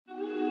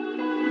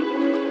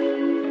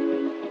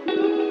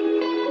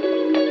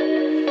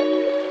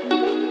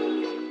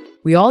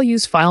We all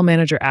use file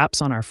manager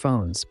apps on our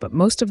phones, but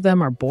most of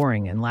them are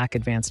boring and lack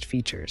advanced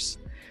features.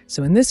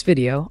 So in this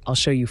video, I'll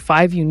show you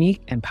 5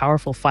 unique and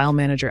powerful file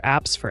manager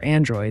apps for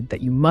Android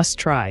that you must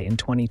try in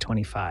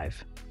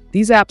 2025.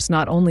 These apps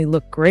not only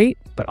look great,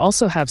 but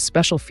also have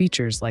special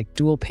features like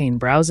dual-pane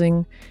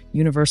browsing,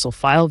 universal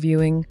file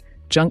viewing,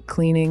 junk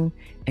cleaning,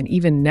 and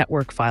even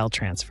network file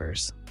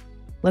transfers.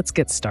 Let's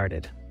get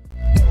started.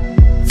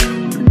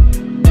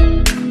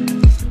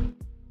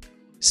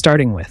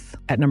 Starting with,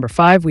 at number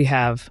 5, we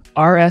have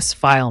RS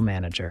File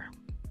Manager.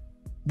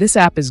 This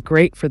app is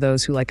great for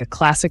those who like a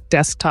classic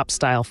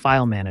desktop-style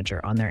file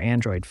manager on their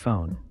Android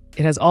phone.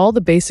 It has all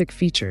the basic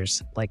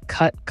features like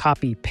cut,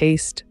 copy,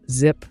 paste,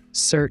 zip,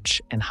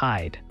 search, and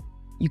hide.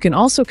 You can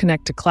also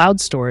connect to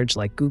cloud storage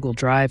like Google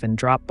Drive and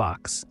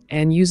Dropbox,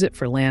 and use it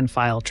for LAN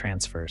file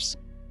transfers.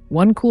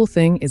 One cool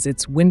thing is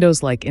its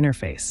Windows-like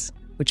interface,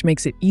 which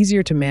makes it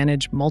easier to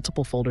manage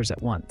multiple folders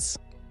at once.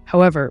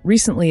 However,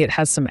 recently it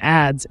has some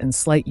ads and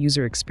slight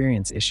user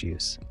experience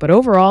issues, but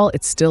overall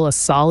it's still a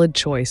solid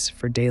choice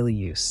for daily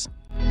use.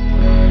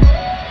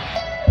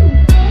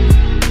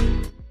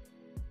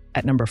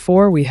 At number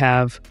 4, we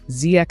have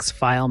ZX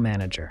File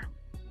Manager.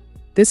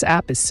 This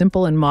app is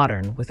simple and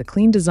modern with a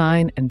clean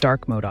design and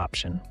dark mode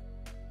option.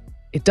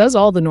 It does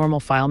all the normal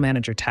file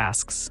manager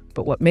tasks,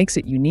 but what makes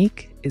it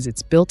unique is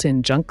its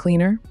built-in junk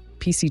cleaner,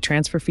 PC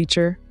transfer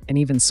feature, and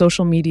even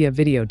social media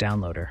video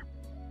downloader.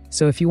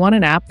 So if you want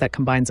an app that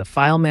combines a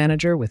file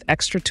manager with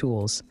extra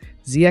tools,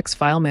 ZX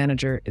File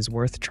Manager is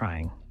worth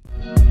trying.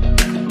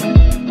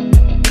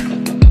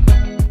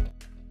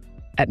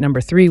 At number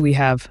 3, we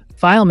have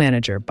File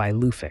Manager by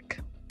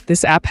Lufick.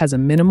 This app has a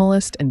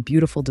minimalist and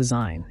beautiful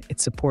design.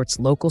 It supports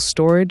local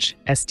storage,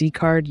 SD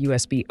card,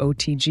 USB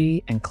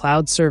OTG, and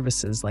cloud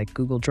services like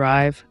Google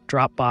Drive,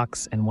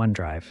 Dropbox, and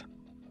OneDrive.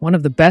 One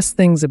of the best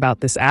things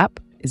about this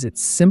app is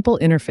its simple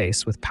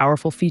interface with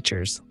powerful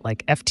features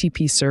like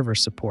FTP server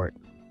support.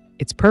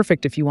 It's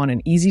perfect if you want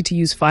an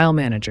easy-to-use file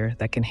manager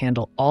that can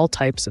handle all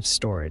types of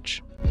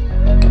storage.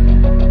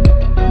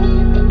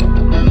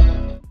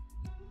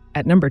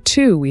 At number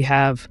 2, we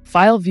have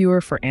File Viewer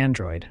for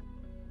Android.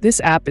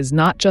 This app is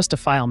not just a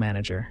file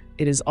manager,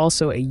 it is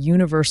also a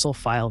universal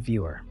file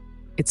viewer.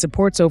 It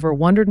supports over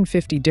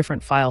 150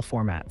 different file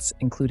formats,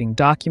 including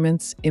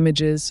documents,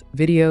 images,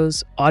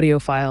 videos, audio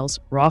files,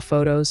 raw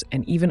photos,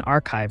 and even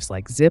archives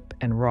like zip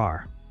and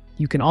RAR.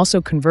 You can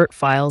also convert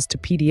files to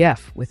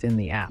PDF within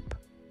the app.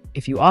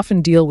 If you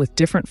often deal with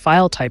different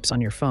file types on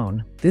your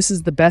phone, this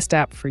is the best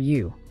app for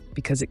you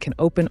because it can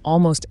open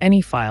almost any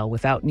file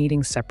without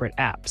needing separate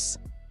apps.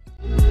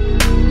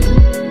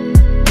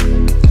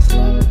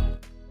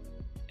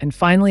 And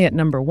finally, at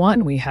number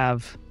 1, we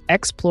have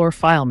X-plore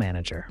File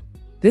Manager.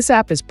 This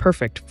app is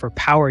perfect for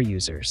power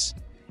users.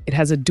 It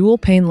has a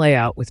dual-pane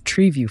layout with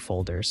tree view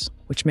folders,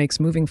 which makes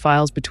moving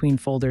files between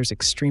folders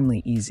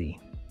extremely easy.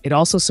 It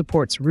also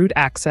supports root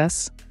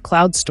access,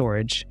 cloud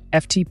storage,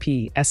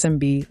 FTP,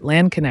 SMB,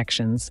 LAN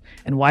connections,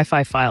 and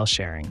Wi-Fi file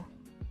sharing.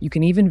 You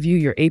can even view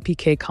your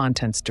APK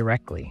contents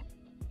directly.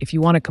 If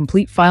you want a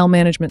complete file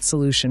management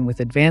solution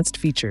with advanced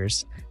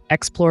features,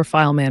 X-plore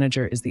File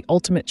Manager is the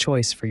ultimate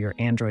choice for your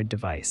Android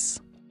device.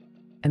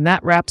 And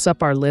that wraps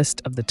up our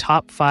list of the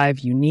top 5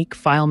 unique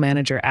file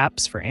manager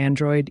apps for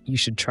Android you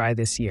should try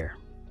this year.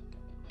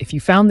 If you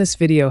found this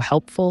video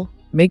helpful,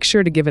 make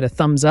sure to give it a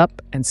thumbs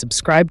up and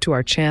subscribe to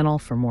our channel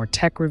for more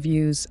tech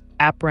reviews,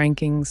 app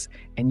rankings,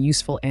 and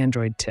useful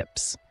Android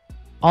tips.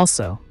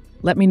 Also,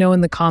 let me know in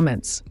the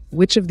comments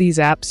which of these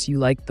apps you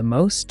like the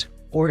most,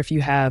 or if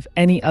you have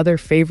any other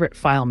favorite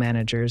file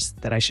managers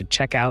that I should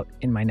check out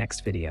in my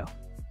next video.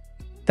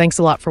 Thanks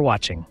a lot for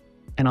watching,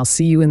 and I'll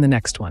see you in the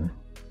next one.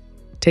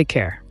 Take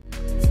care.